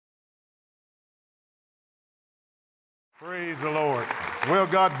Praise the Lord. Well,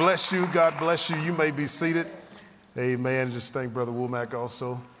 God bless you. God bless you. You may be seated. Amen. Just thank Brother Womack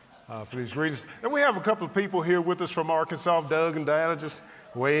also for these greetings. And we have a couple of people here with us from Arkansas. Doug and Diana just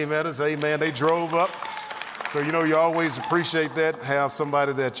wave at us. Amen. They drove up. So, you always appreciate that. Have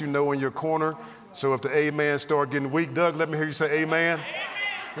somebody that you know in your corner. So if the amen start getting weak, Doug, let me hear you say amen.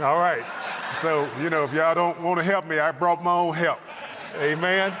 Amen. All right. So, if y'all don't want to help me, I brought my own help.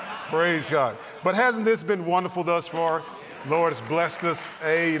 Amen. Praise God. But hasn't this been wonderful thus far? Lord has blessed us.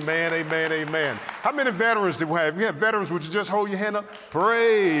 Amen, amen, amen. How many veterans do we have? If you have veterans, would you just hold your hand up?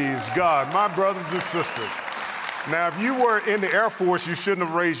 Praise God, my brothers and sisters. Now, if you were in the Air Force, you shouldn't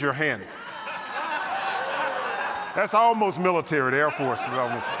have raised your hand. That's almost military. The Air Force is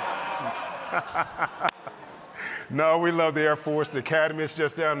almost. No, we love the Air Force. The Academy is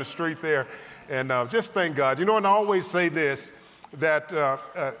just down the street there. And just thank God. And I always say this, that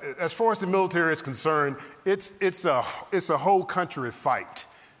as far as the military is concerned, it's a whole country fight,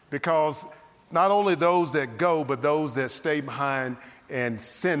 because not only those that go, but those that stay behind and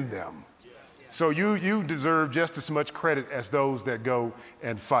send them. So you deserve just as much credit as those that go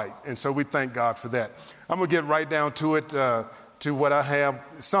and fight. And so we thank God for that. I'm going to get right down to it, to what I have,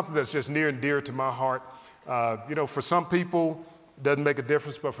 something that's just near and dear to my heart. For some people, it doesn't make a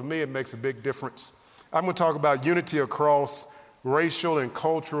difference, but for me, it makes a big difference. I'm going to talk about unity across racial and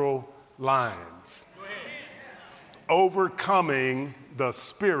cultural lines. Overcoming the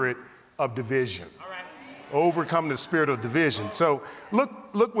spirit of division. Overcoming the spirit of division. So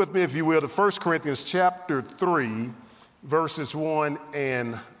look with me, if you will, to 1 Corinthians chapter 3, verses 1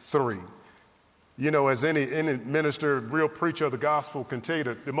 and 3. As any minister, real preacher of the gospel can tell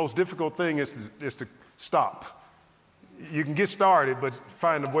you, the most difficult thing is to stop. You can get started, but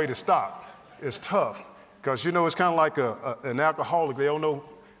find a way to stop. It's tough. Because, it's kind of like an alcoholic. They don't know,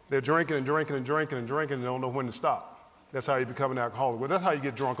 they're drinking and drinking and drinking and drinking, and they don't know when to stop. That's how you become an alcoholic. Well, that's how you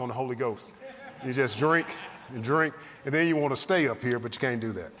get drunk on the Holy Ghost. You just drink, and then you want to stay up here, but you can't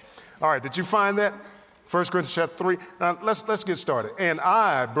do that. All right, did you find that? 1 Corinthians chapter 3. Now, let's get started. And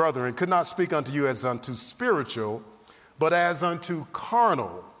I, brethren, could not speak unto you as unto spiritual, but as unto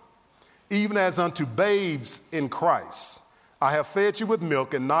carnal, even as unto babes in Christ. I have fed you with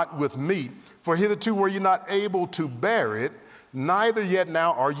milk and not with meat, for hitherto were ye not able to bear it, neither yet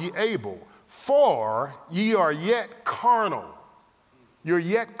now are ye able. For ye are yet carnal. You're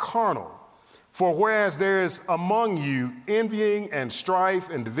yet carnal. For whereas there is among you envying and strife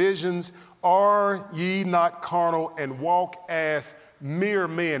and divisions, are ye not carnal and walk as mere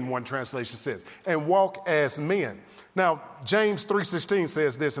men, one translation says, and walk as men. Now, James 3:16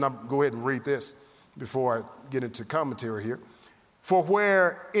 says this, and I'll go ahead and read this before I get into commentary here. For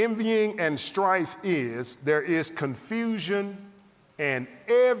where envying and strife is, there is confusion and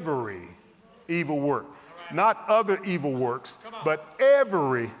every evil work. Right. Not other evil works, but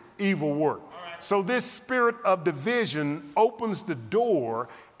every evil work. Right. So this spirit of division opens the door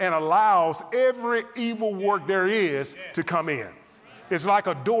and allows every evil work there is to come in. It's like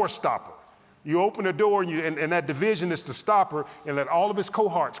a door stopper. You open the door and that division is the stopper, and let all of his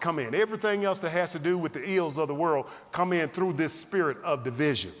cohorts come in. Everything else that has to do with the ills of the world come in through this spirit of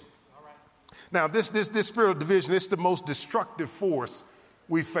division. All right. Now, this spirit of division is the most destructive force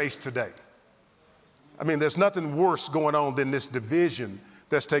we face today. I mean, there's nothing worse going on than this division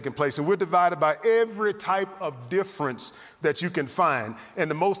that's taking place. And we're divided by every type of difference that you can find. And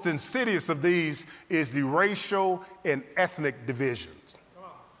the most insidious of these is the racial and ethnic divisions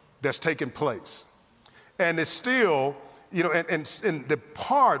that's taking place. And it's still, and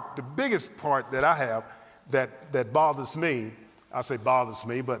the biggest part that I have that bothers me, I say bothers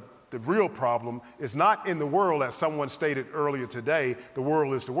me, but the real problem is not in the world, as someone stated earlier today. The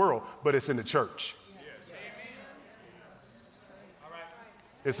world is the world, but it's in the church. Yes.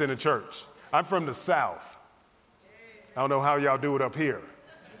 It's in the church. I'm from the South. I don't know how y'all do it up here.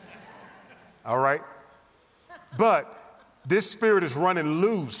 All right? But this spirit is running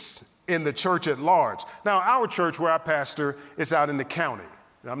loose in the church at large. Now, our church where I pastor is out in the county.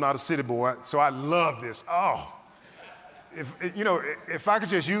 I'm not a city boy, so I love this. Oh, if I could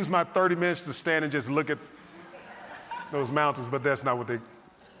just use my 30 minutes to stand and just look at those mountains, but that's not what they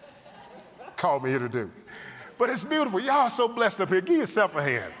called me here to do. But it's beautiful. Y'all are so blessed up here. Give yourself a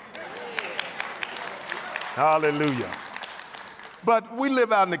hand. Hallelujah. But we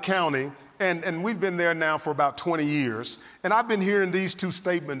live out in the county, and we've been there now for about 20 years. And I've been hearing these two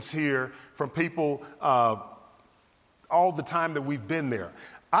statements here from people all the time that we've been there.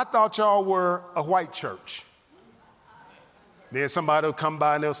 I thought y'all were a white church. Then somebody will come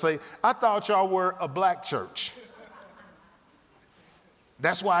by and they'll say, I thought y'all were a black church.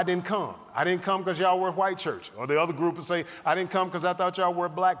 That's why I didn't come. I didn't come because y'all were a white church. Or the other group would say, I didn't come because I thought y'all were a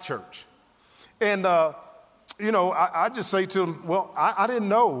black church. And, I just say to them, well, I didn't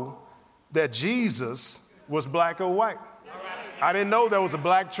know that Jesus was black or white. I didn't know there was a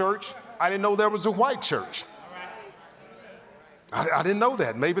black church. I didn't know there was a white church. I didn't know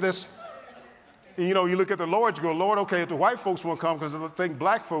that. Maybe that's, you look at the Lord, you go, Lord, okay, if the white folks won't come because they think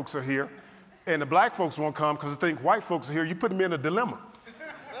black folks are here, and the black folks won't come because they think white folks are here, you put them in a dilemma.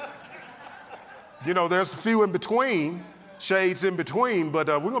 There's a few in between, shades in between, but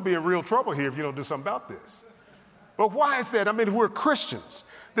we're going to be in real trouble here if you don't do something about this. But why is that? I mean, we're Christians.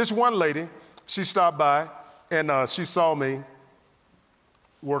 This one lady, she stopped by, and she saw me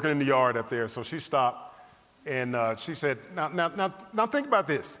working in the yard up there. So she stopped, and she said, now think about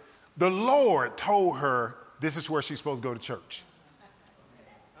this. The Lord told her this is where she's supposed to go to church.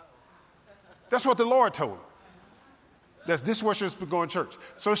 That's what the Lord told her. This is where she's supposed to go to church.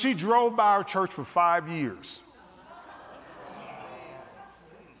 So she drove by our church for 5 years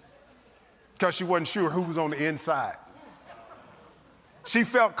because she wasn't sure who was on the inside. She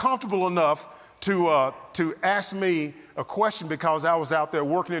felt comfortable enough to ask me a question because I was out there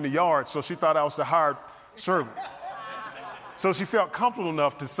working in the yard, so she thought I was the hired servant. So she felt comfortable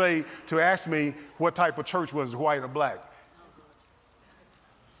enough to ask me what type of church was, white or black.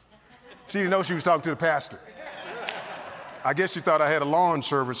 She didn't know she was talking to the pastor. I guess she thought I had a lawn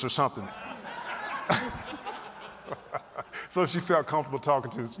service or something. So she felt comfortable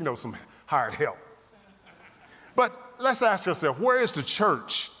talking to, some hired help. But let's ask yourself, where is the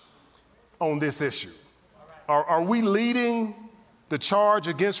church on this issue? Are we leading the charge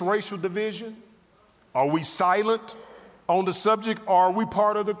against racial division? Are we silent on the subject, or are we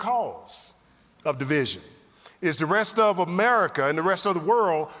part of the cause of division? Is the rest of America and the rest of the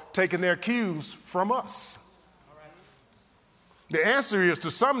world taking their cues from us? The answer is,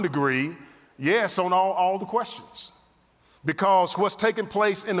 to some degree, yes on all the questions. Because what's taking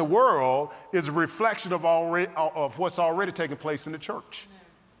place in the world is a reflection of what's already taking place in the church.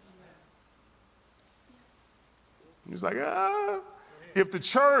 He's like, if the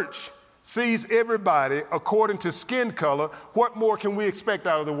church sees everybody according to skin color, what more can we expect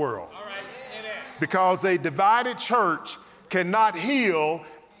out of the world? All right, say that. Because a divided church cannot heal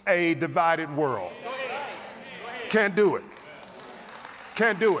a divided world. Go ahead. Can't do it.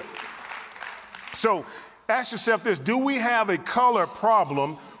 Can't do it. So ask yourself this: do we have a color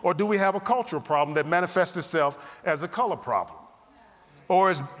problem, or do we have a cultural problem that manifests itself as a color problem? Or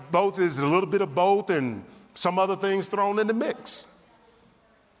is a little bit of both and some other things thrown in the mix?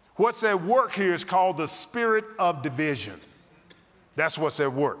 What's at work here is called the spirit of division. That's what's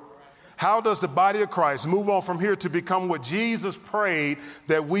at work. How does the body of Christ move on from here to become what Jesus prayed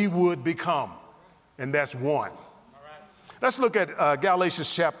that we would become? And that's one. Let's look at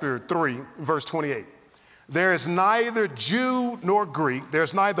Galatians chapter 3, verse 28. There is neither Jew nor Greek.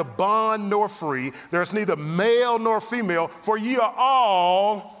 There's neither bond nor free. There's neither male nor female, for ye are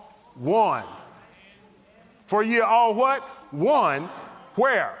all one. For ye are all what? One.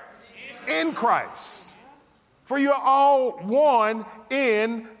 Where? In Christ. For you are all one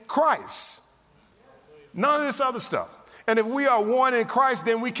in Christ. None of this other stuff. And if we are one in Christ,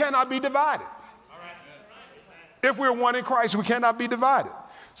 then we cannot be divided. If we're one in Christ, we cannot be divided.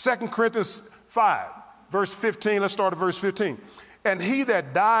 2 Corinthians 5, verse 15. Let's start at verse 15. And he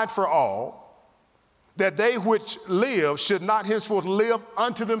that died for all, that they which live should not henceforth live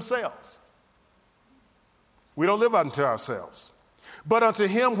unto themselves. We don't live unto ourselves, but unto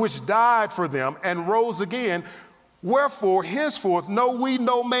him which died for them and rose again. Wherefore, henceforth know we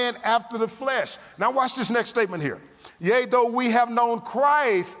no man after the flesh. Now watch this next statement here. Yea, though we have known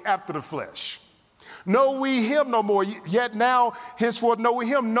Christ after the flesh, know we him no more, yet now henceforth know we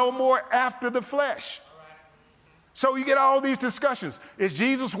him no more after the flesh. So you get all these discussions. Is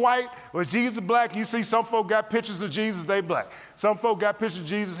Jesus white or is Jesus black? You see some folk got pictures of Jesus, they black. Some folk got pictures of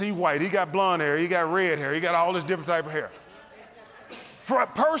Jesus, he white. He got blonde hair, he got red hair, he got all this different type of hair.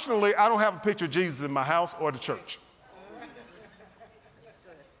 Personally, I don't have a picture of Jesus in my house or the church.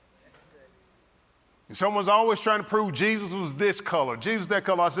 And someone's always trying to prove Jesus was this color, Jesus that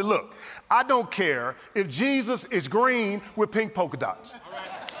color. I said, look, I don't care if Jesus is green with pink polka dots.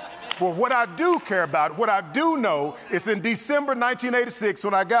 Well, what I do care about, what I do know is in December 1986,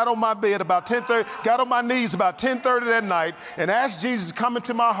 when I got on my bed about 10:30, got on my knees about 10:30 that night and asked Jesus to come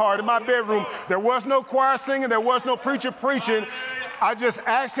into my heart in my bedroom. There was no choir singing, there was no preacher preaching. I just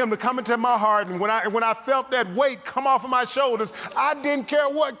asked him to come into my heart, and when I felt that weight come off of my shoulders, I didn't care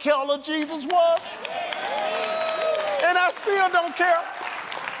what color Jesus was. And I still don't care.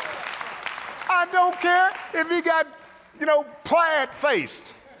 I don't care if he got plaid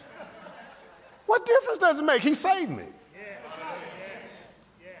faced. What difference does it make? He saved me.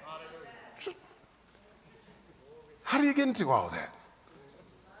 How do you get into all that?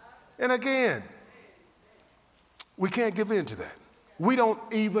 And again, we can't give in to that. We don't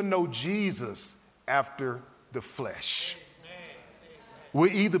even know Jesus after the flesh.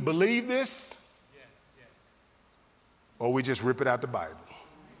 We either believe this or we just rip it out the Bible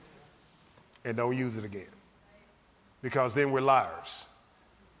and don't use it again. Because then we're liars.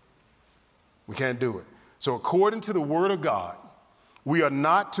 We can't do it. So according to the Word of God, we are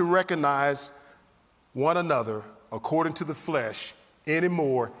not to recognize one another according to the flesh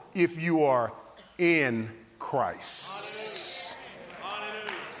anymore if you are in Christ.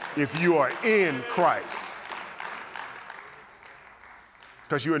 If you are in Christ.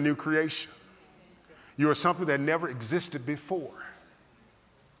 Because you're a new creation. You are something that never existed before.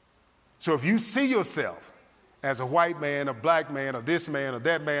 So if you see yourself as a white man, a black man, or this man, or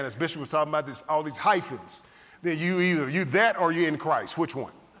that man, as Bishop was talking about this, all these hyphens, then you that or you're in Christ. Which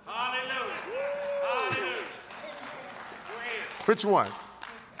one? Hallelujah. Hallelujah. Which one?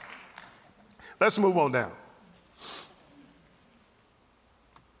 Let's move on down.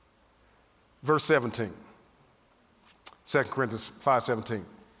 Verse 17. 2 Corinthians 5:17.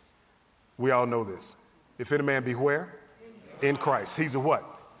 We all know this. If any man be where? In Christ. He's a what?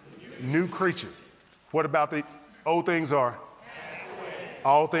 New creature. What about the old things are?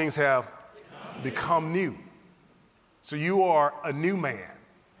 All things have become new. So you are a new man.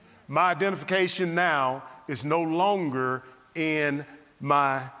 My identification now is no longer in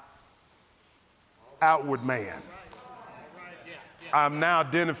my outward man. I'm now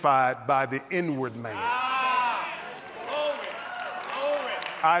identified by the inward man.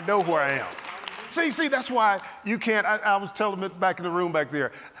 I know where I am. See, that's why you can't. I was telling them back in the room back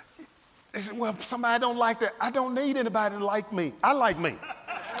there. They said, well, somebody don't like that. I don't need anybody to like me. I like me.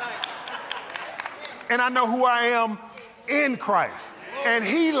 And I know who I am in Christ. And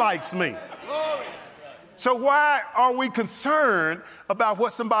he likes me. So why are we concerned about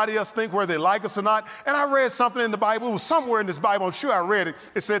what somebody else thinks, whether they like us or not? And I read something in the Bible. It was somewhere in this Bible. I'm sure I read it.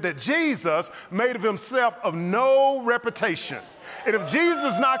 It said that Jesus made of himself of no reputation. And if Jesus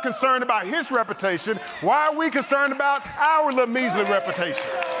is not concerned about his reputation, why are we concerned about our little measly reputations?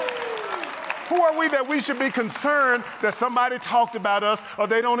 Who are we that we should be concerned that somebody talked about us, or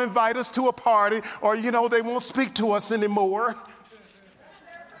they don't invite us to a party, or, they won't speak to us anymore?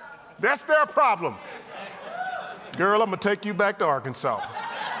 That's their problem. Girl, I'm going to take you back to Arkansas.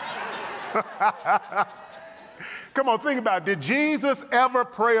 Come on, think about it. Did Jesus ever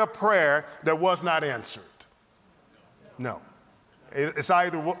pray a prayer that was not answered? No. It's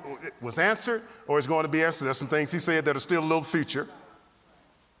either it was answered or it's going to be answered. There's some things he said that are still a little future.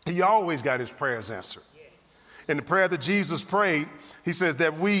 He always got his prayers answered. In the prayer that Jesus prayed, he says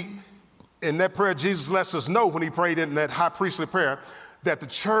that in that prayer, Jesus lets us know when he prayed in that high priestly prayer, that the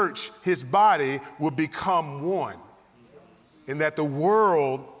church, his body, would become one, and that the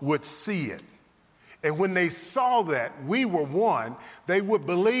world would see it. And when they saw that we were one, they would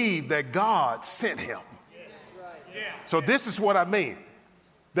believe that God sent him. So this is what I mean,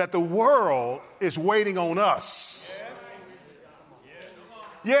 that the world is waiting on us.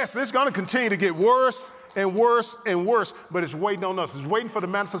 Yes, it's going to continue to get worse and worse and worse, but it's waiting on us. It's waiting for the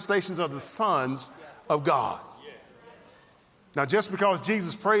manifestations of the sons of God. Now, just because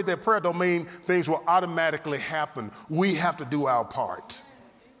Jesus prayed that prayer don't mean things will automatically happen. We have to do our part.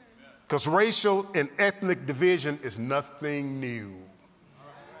 Because racial and ethnic division is nothing new.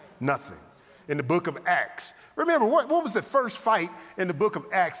 Nothing. In the book of Acts, remember, what was the first fight in the book of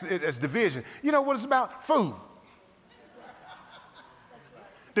Acts as division? You know what it's about? Food.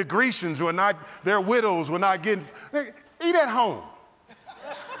 The Grecians their widows were not getting, eat at home.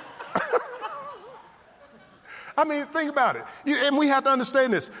 I mean, think about it. And we have to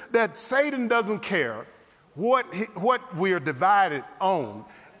understand this, that Satan doesn't care what we are divided on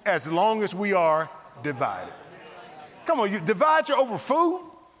as long as we are divided. Come on, you divide you over food?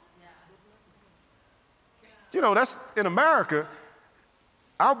 That's in America,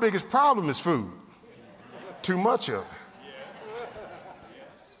 our biggest problem is food. Too much of it.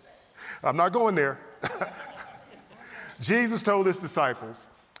 I'm not going there. Jesus told his disciples,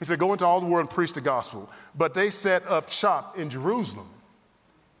 he said, go into all the world and preach the gospel. But they set up shop in Jerusalem,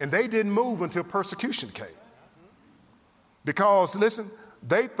 and they didn't move until persecution came. Because, listen,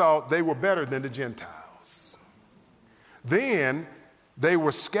 they thought they were better than the Gentiles. Then they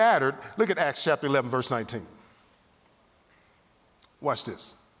were scattered. Look at Acts chapter 11, verse 19. Watch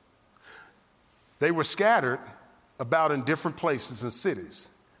this. They were scattered about in different places and cities,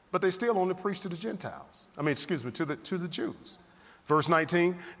 but they still only preach to the Gentiles. To the Jews. Verse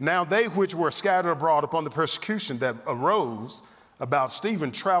 19, now they which were scattered abroad upon the persecution that arose about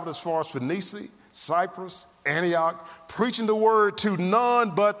Stephen traveled as far as Phoenicia, Cyprus, Antioch, preaching the word to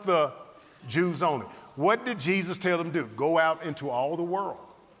none but the Jews only. What did Jesus tell them to do? Go out into all the world.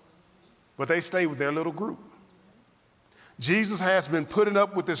 But they stayed with their little group. Jesus has been putting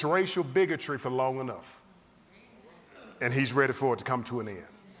up with this racial bigotry for long enough. And he's ready for it to come to an end.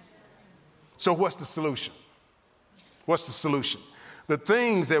 So what's the solution? What's the solution? The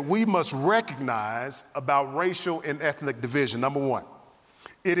things that we must recognize about racial and ethnic division. Number one,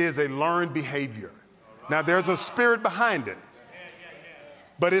 it is a learned behavior. Now, there's a spirit behind it,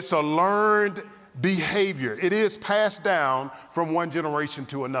 but it's a learned behavior. It is passed down from one generation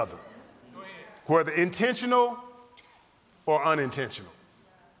to another, whether intentional or unintentional.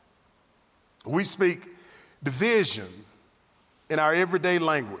 We speak division in our everyday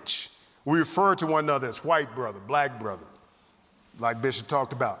language. We refer to one another as white brother, black brother, like Bishop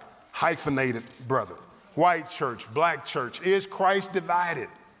talked about, hyphenated brother, white church, black church. Is Christ divided?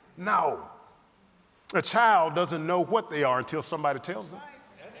 No. A child doesn't know what they are until somebody tells them.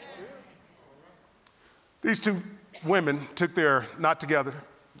 These two women not together,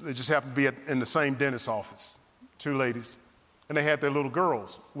 they just happened to be in the same dentist's office, two ladies, and they had their little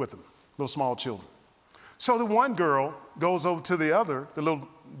girls with them, little small children. So the one girl goes over to the other, the little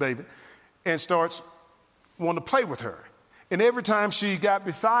baby, and starts wanting to play with her. And every time she got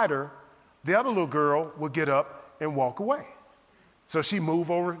beside her, the other little girl would get up and walk away. So she moved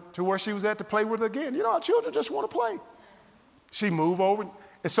over to where she was at to play with her again. You know, our children just want to play. She moved over.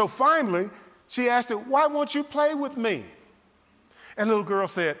 And so finally, she asked her, why won't you play with me? And the little girl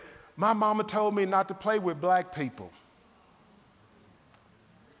said, my mama told me not to play with black people.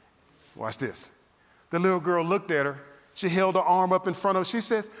 Watch this. The little girl looked at her. She held her arm up in front of her. She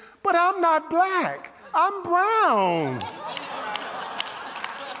says, but I'm not black. I'm brown.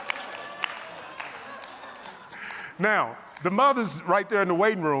 Now, the mother's right there in the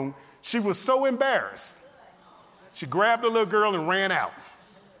waiting room. She was so embarrassed. She grabbed the little girl and ran out.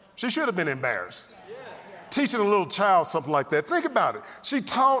 She should have been embarrassed. Teaching a little child something like that. Think about it. She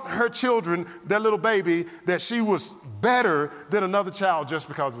taught her children, that little baby, that she was better than another child just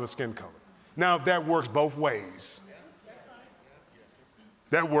because of her skin color. Now, that works both ways.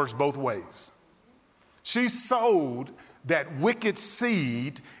 That works both ways. She sowed that wicked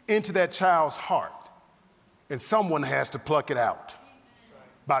seed into that child's heart. And someone has to pluck it out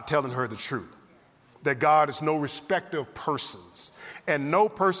by telling her the truth. That God is no respecter of persons. And no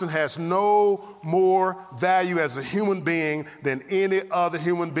person has no more value as a human being than any other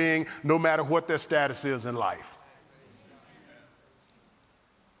human being, no matter what their status is in life.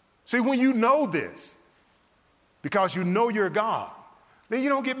 See, when you know this, because you know you're God, then you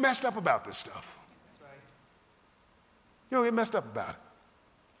don't get messed up about this stuff. You don't get messed up about it.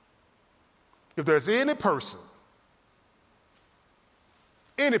 If there's any person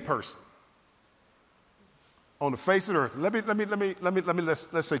on the face of the earth,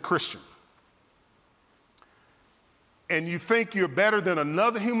 let's say Christian, and you think you're better than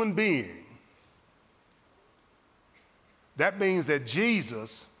another human being, that means that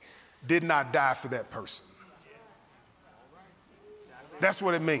Jesus did not die for that person. That's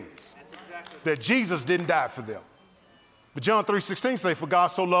what it means. That Jesus didn't die for them. But John 3:16 says, for God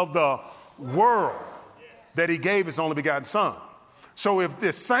so loved the world that he gave his only begotten son. So if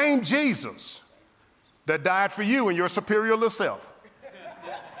this same Jesus that died for you and your superior little self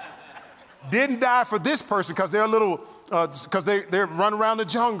didn't die for this person because they're a little, because they're running around the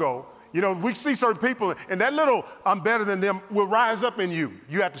jungle. You know, we see certain people and that little I'm better than them will rise up in you.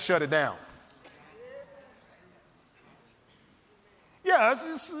 You have to shut it down. Yeah,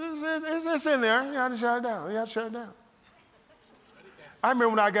 it's in there. You have to shut it down. You have to shut it down. I remember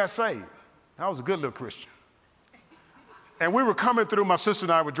when I got saved. I was a good little Christian. And we were coming through, my sister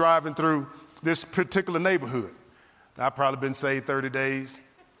and I were driving through this particular neighborhood. I'd probably been saved 30 days.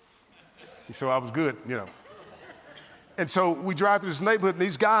 So I was good, you know. And so we drive through this neighborhood, and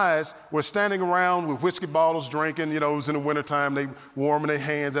these guys were standing around with whiskey bottles, drinking. You know, it was in the wintertime. They warming their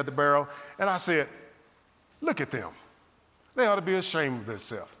hands at the barrel. And I said, look at them. They ought to be ashamed of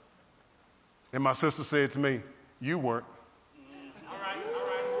themselves. And my sister said to me, you weren't. All right.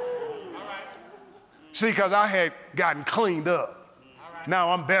 See, because I had gotten cleaned up. Now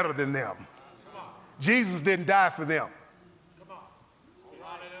I'm better than them. Jesus didn't die for them.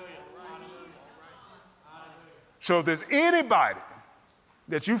 So if there's anybody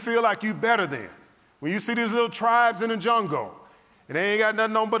that you feel like you better than, when you see these little tribes in the jungle, and they ain't got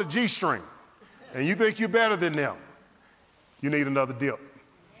nothing on but a G-string, and you think you're better than them, you need another dip.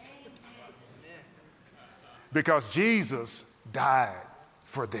 Because Jesus died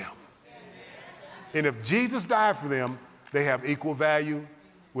for them. And if Jesus died for them, they have equal value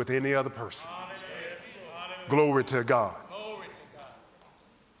with any other person. Glory to God.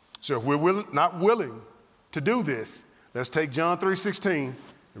 So if we're not willing to do this, let's take John 3:16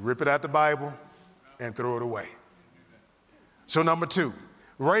 and rip it out the Bible and throw it away. So number 2,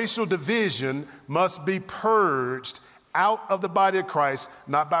 racial division must be purged out of the body of Christ,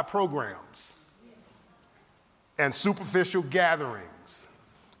 not by programs and superficial gatherings,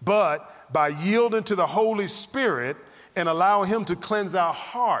 but by yielding to the Holy Spirit and allowing him to cleanse our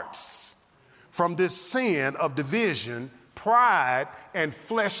hearts from this sin of division, pride, and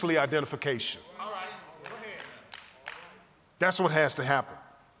fleshly identification. All right, go ahead. That's what has to happen.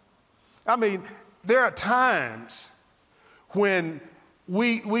 I mean, there are times when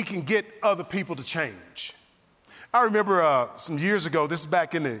we can get other people to change. I remember some years ago, this is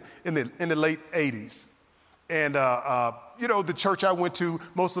back in the late 80s, and the church I went to,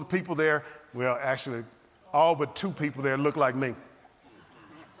 most of the people there, well, actually, all but 2 people there looked like me.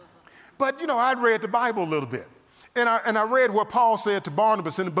 But, I'd read the Bible a little bit. And I read what Paul said to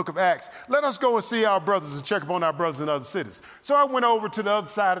Barnabas in the book of Acts. Let us go and see our brothers and check upon our brothers in other cities. So I went over to the other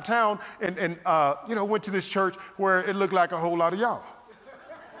side of town and went to this church where it looked like a whole lot of y'all.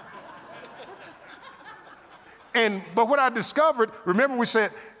 But what I discovered, remember we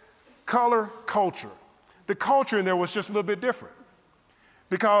said color, culture. The culture in there was just a little bit different.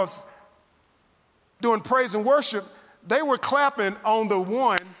 Because during praise and worship, they were clapping on the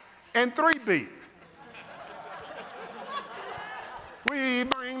 1 and 3 beat. We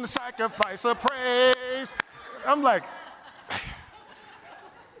bring the sacrifice of praise. I'm like,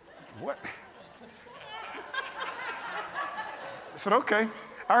 what? I said, okay.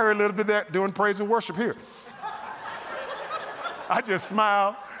 I heard a little bit of that during praise and worship here. I just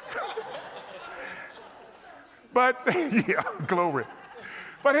smiled. But, yeah, glory.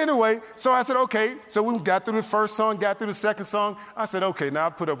 But anyway, so I said, okay. So we got through the first song, got through the second song. I said, okay, now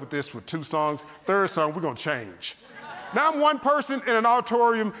I'll put up with this for 2 songs. Third song, we're going to change. Now I'm one person in an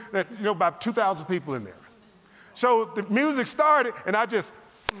auditorium that, about 2,000 people in there. So the music started, and I just,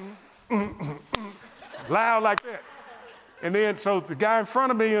 loud like that. And then, so the guy in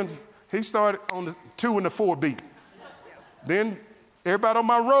front of me, and he started on the 2 and the 4 beat. Then everybody on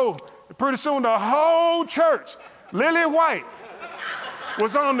my row, pretty soon the whole church, Lily White,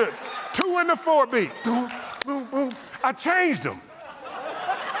 was on the 2 and the 4 beat. Boom, boom, boom. I changed them.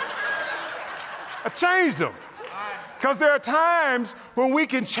 Because there are times when we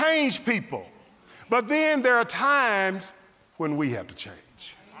can change people, but then there are times when we have to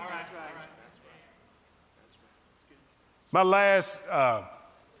change. All right. That's right. My last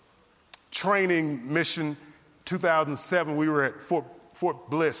training mission, 2007, we were at Fort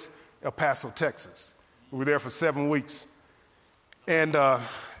Bliss, El Paso, Texas. We were there for 7 weeks. And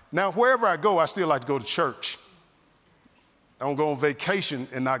now wherever I go, I still like to go to church. I don't go on vacation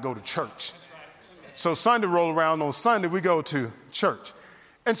and not go to church. So Sunday roll around, on Sunday we go to church.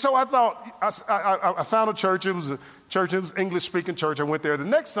 And so I thought, I found a church. It was a church, it was English-speaking church. I went there. The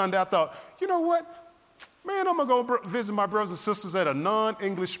next Sunday I thought, you know what? Man, I'm going to go visit my brothers and sisters at a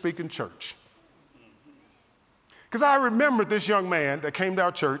non-English-speaking church. Because I remembered this young man that came to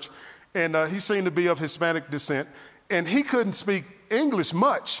our church, and he seemed to be of Hispanic descent, and he couldn't speak English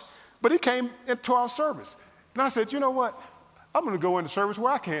much, but he came into our service. And I said, you know what? I'm going to go into service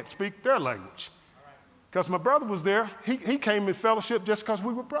where I can't speak their language. Because my brother was there. He came in fellowship just because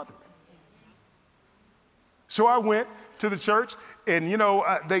we were brothers. So I went to the church, and,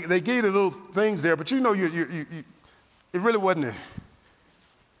 they gave the little things there, but it really wasn't,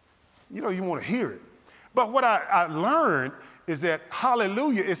 you want to hear it. But what I learned is that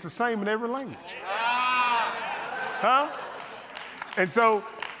hallelujah is the same in every language. Huh? And so,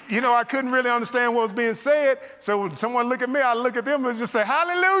 I couldn't really understand what was being said. So when someone look at me, I look at them and just say,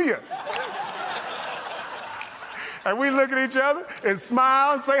 hallelujah. And we look at each other and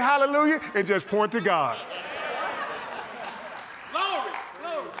smile and say hallelujah and just point to God. Glory,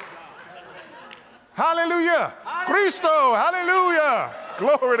 glory. Hallelujah. Cristo, hallelujah.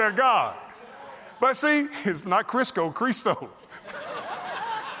 Glory to God. But see, it's not Crisco, Cristo.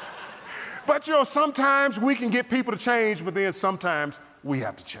 But sometimes we can get people to change, but then sometimes we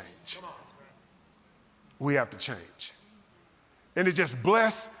have to change. We have to change. And it just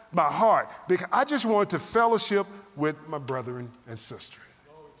blessed my heart because I just wanted to fellowship with my brethren and sisters.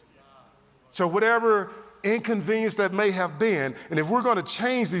 So whatever inconvenience that may have been, and if we're going to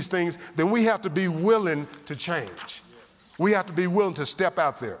change these things, then we have to be willing to change. We have to be willing to step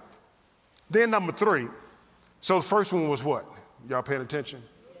out there. Then number 3. So the first one was what? Y'all paying attention?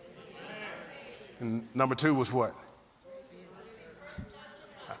 And number 2 was what?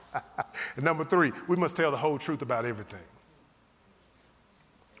 And number 3, we must tell the whole truth about everything.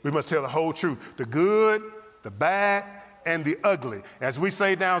 We must tell the whole truth, the good, the bad, and the ugly. As we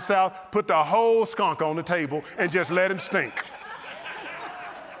say down south, put the whole skunk on the table and just let him stink.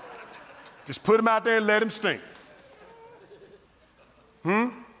 Just put him out there and let him stink.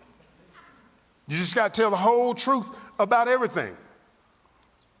 You just got to tell the whole truth about everything.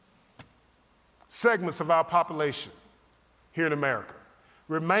 Segments of our population here in America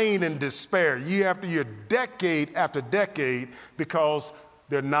remain in despair year after year, decade after decade, because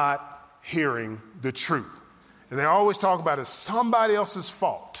they're not hearing the truth. And they always talk about it's somebody else's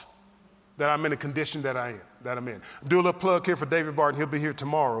fault that I'm in the condition that I'm in. Do a little plug here for David Barton. He'll be here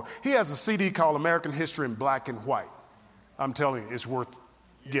tomorrow. He has a CD called American History in Black and White. I'm telling you, it's worth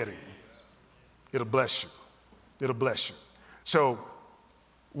getting. It'll bless you. It'll bless you. So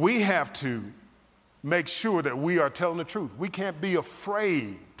we have to make sure that we are telling the truth. We can't be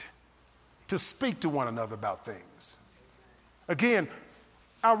afraid to speak to one another about things. Again,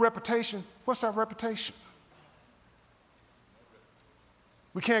 our reputation, what's our reputation?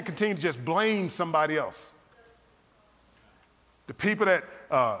 We can't continue to just blame somebody else. The people that,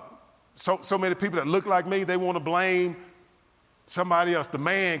 so many people that look like me, they want to blame somebody else, the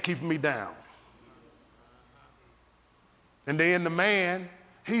man keeping me down. And then the man,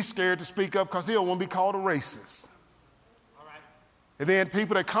 he's scared to speak up because he don't want to be called a racist. All right. And then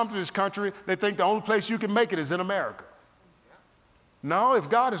people that come to this country, they think the only place you can make it is in America. Yeah. No, if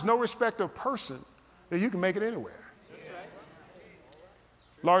God is no respecter of person, then you can make it anywhere. That's right.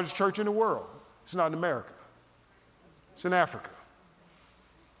 Largest church in the world. It's not in America. It's in Africa.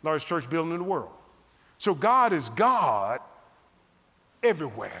 Largest church building in the world. So God is God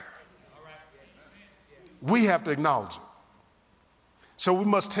everywhere. We have to acknowledge it. So we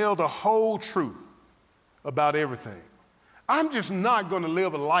must tell the whole truth about everything. I'm just not going to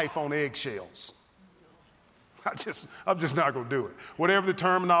live a life on eggshells. I'm just not going to do it. Whatever the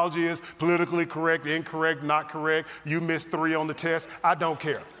terminology is, politically correct, incorrect, not correct, you missed 3 on the test, I don't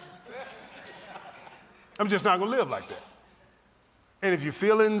care. I'm just not going to live like that. And if your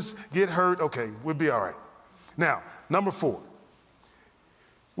feelings get hurt, okay, we'll be all right. Now, number 4,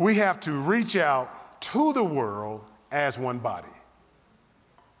 we have to reach out to the world as one body.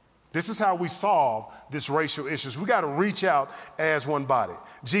 This is how we solve this racial issues. We got to reach out as one body.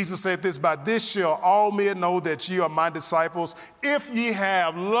 Jesus said this, by this shall all men know that ye are my disciples, if ye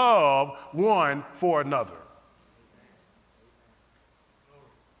have love one for another.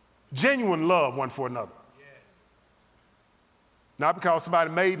 Genuine love one for another. Not because somebody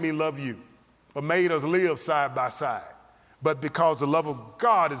made me love you or made us live side by side, but because the love of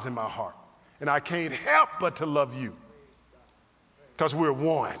God is in my heart. And I can't help but to love you because we're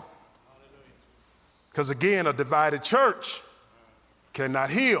one. Because again, a divided church cannot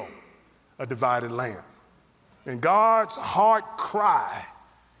heal a divided land. And God's heart cry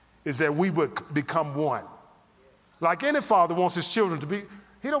is that we would become one. Like any father wants his children to be,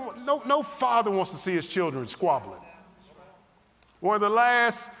 no father wants to see his children squabbling. One of the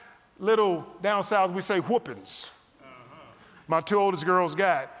last little down south, we say whoopings. My 2 oldest girls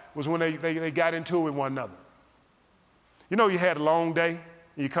got was when they got into it with one another. You know, you had a long day,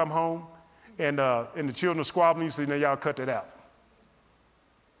 you come home, and the children are squabbling, you say, now y'all cut that out.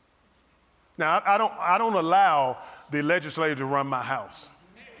 Now, I don't allow the legislature to run my house.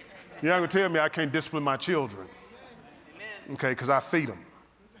 You're not going to tell me I can't discipline my children, okay, because I feed them.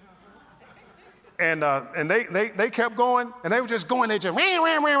 And they kept going, and they were just going, they just,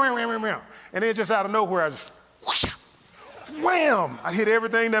 and then just out of nowhere, I just, whoosh, wham, I hit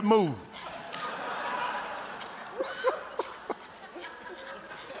everything that moved.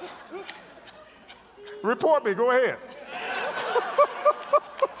 Report me, go ahead.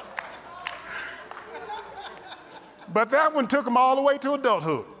 But that one took them all the way to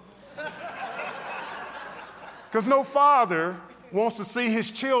adulthood. Because no father wants to see his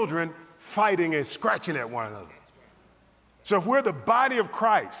children fighting and scratching at one another. So if we're the body of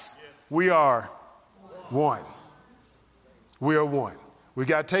Christ, we are one. We are one. We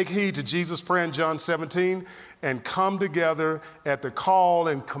got to take heed to Jesus' prayer in John 17 and come together at the call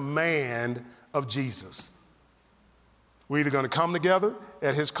and command of Jesus. We're either going to come together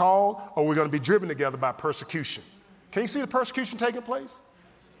at his call or we're going to be driven together by persecution. Can you see the persecution taking place?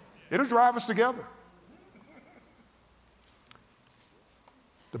 It'll drive us together.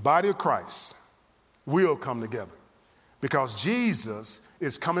 The body of Christ will come together because Jesus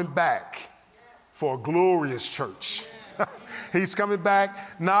is coming back for a glorious church. He's coming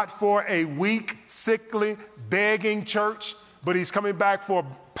back not for a weak, sickly, begging church, but he's coming back for a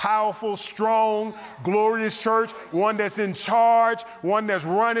powerful, strong, glorious church, one that's in charge, one that's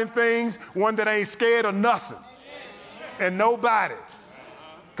running things, one that ain't scared of nothing and nobody.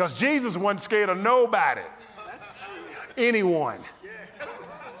 Because Jesus wasn't scared of nobody. Anyone.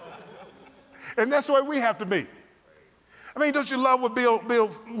 And that's the way we have to be. I mean, don't you love what Bill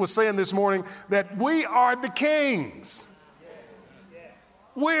was saying this morning? That we are the kings.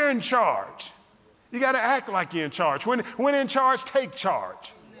 We're in charge. You got to act like you're in charge. When in charge, take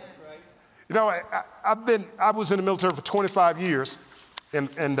charge. You know, I was in the military for 25 years. And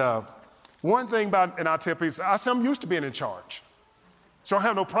one thing about, and I tell people, I'm used to being in charge. So I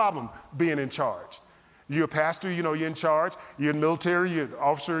have no problem being in charge. You're a pastor, you know, you're in charge. You're in the military, you're an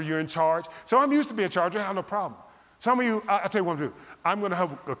officer, you're in charge. So I'm used to being in charge. I have no problem. Some of you, I'll tell you what I'm going to do. I'm going to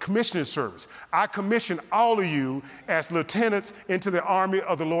have a commissioning service. I commission all of you as lieutenants into the army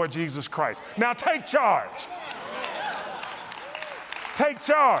of the Lord Jesus Christ. Now take charge. Take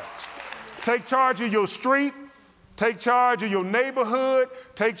charge. Take charge of your street. Take charge of your neighborhood.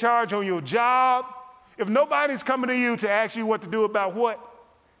 Take charge on your job. If nobody's coming to you to ask you what to do about what,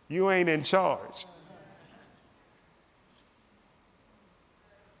 you ain't in charge.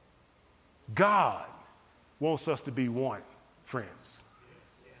 God wants us to be one, friends.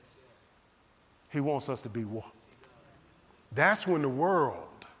 He wants us to be one. That's when the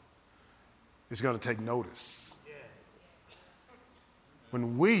world is going to take notice.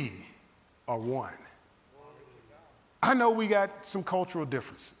 When we are one. I know we got some cultural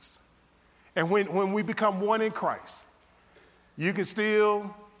differences. And when we become one in Christ, you can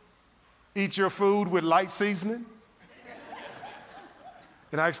still eat your food with light seasoning,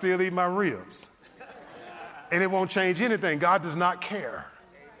 and I can still eat my ribs. And it won't change anything. God does not care.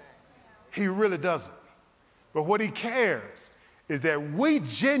 He really doesn't. But what he cares is that we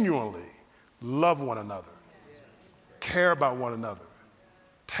genuinely love one another, care about one another,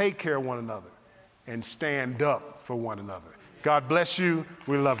 take care of one another, and stand up for one another. God bless you.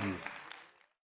 We love you.